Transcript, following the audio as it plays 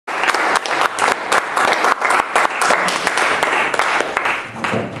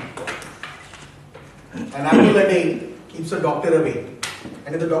keeps a doctor away.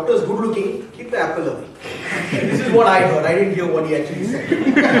 And if the doctor is good looking, keep the apple away. This is what I heard. I didn't hear what he actually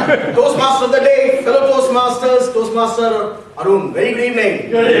said. Toastmaster of the day, fellow Toastmasters, Toastmaster Arun. Very good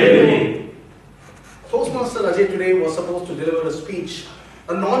evening. Good evening. Toastmaster Ajay today was supposed to deliver a speech,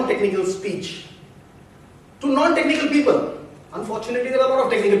 a non-technical speech, to non-technical people. Unfortunately, there are a lot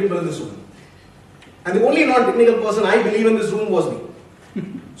of technical people in this room. And the only non-technical person I believe in this room was me.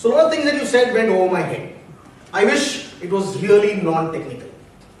 So a lot of things that you said went over my head. I wish it was really non-technical.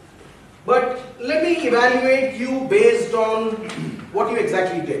 But let me evaluate you based on what you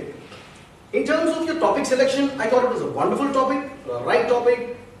exactly did. In terms of your topic selection, I thought it was a wonderful topic, the right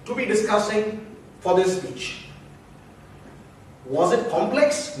topic to be discussing for this speech. Was it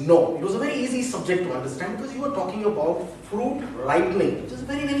complex? No. It was a very easy subject to understand because you were talking about fruit ripening, which is a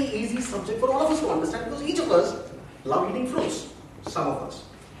very, very easy subject for all of us to understand because each of us love eating fruits, some of us.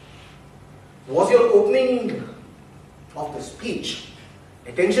 Was your opening of the speech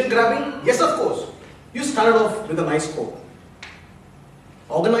attention grabbing? Yes, of course. You started off with a nice quote.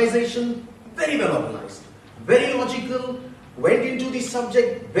 Organization, very well organized, very logical, went into the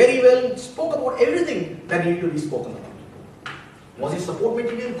subject very well, spoke about everything that needed to be spoken about. Was your support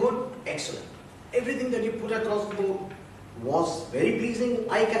material good? Excellent. Everything that you put across the board was very pleasing,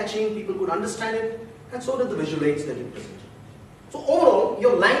 eye-catching, people could understand it, and so did the visual aids that you presented. So overall,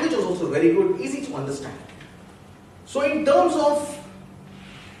 your language was also very good, easy to understand. So in terms of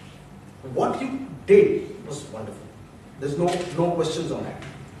what you did was wonderful. There's no questions on that.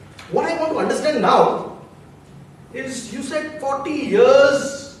 What I want to understand now is you said 40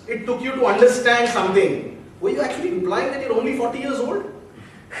 years it took you to understand something. Were you actually implying that you're only 40 years old?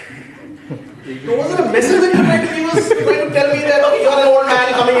 So was it a message that you tried to give us, trying to tell me that okay, you're an old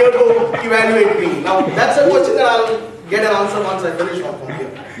man coming here to evaluate me? Now that's a question that I'll get an answer once I finish off from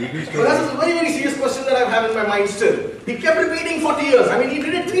here. So that's a very, very serious question that I have in my mind still. He kept repeating 40 years. I mean, he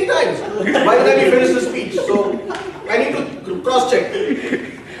did it 3 times by the time he finished the speech. So I need to cross-check.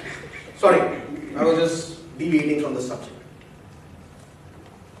 Sorry, I was just deviating from the subject.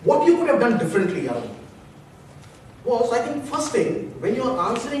 What you could have done differently, Anup, was, I think, first thing, when you are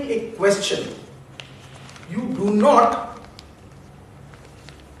answering a question, you do not,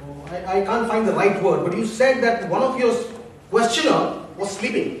 I can't find the right word, but you said that one of your questioner was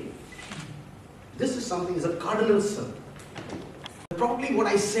sleeping. This is something, is a cardinal sin. Probably what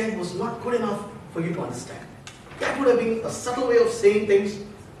I said was not good enough for you to understand. That would have been a subtle way of saying things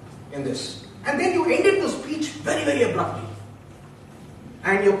in this. And then you ended the speech very, very abruptly.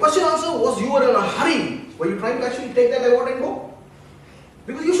 And your question answer was you were in a hurry. Were you trying to actually take that award and go?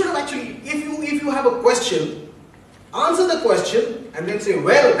 Because you should have actually, if you have a question, answer the question and then say,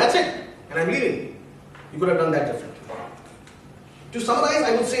 well, that's it, and I'm leaving. You could have done that differently. To summarize,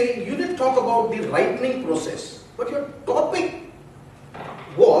 I would say you didn't talk about the ripening process, but your topic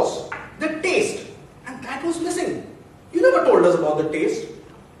was the taste, and that was missing. You never told us about the taste.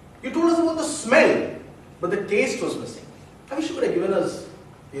 You told us about the smell, but the taste was missing. I wish you could have given us,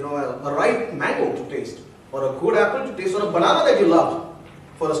 a ripe mango to taste, or a good apple to taste, or a banana that you loved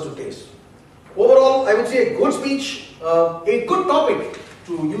for us to taste. Overall, I would say a good speech, a good topic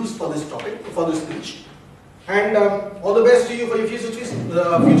to use for this topic, for this speech. And all the best to you for your future speeches.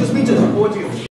 Over to you.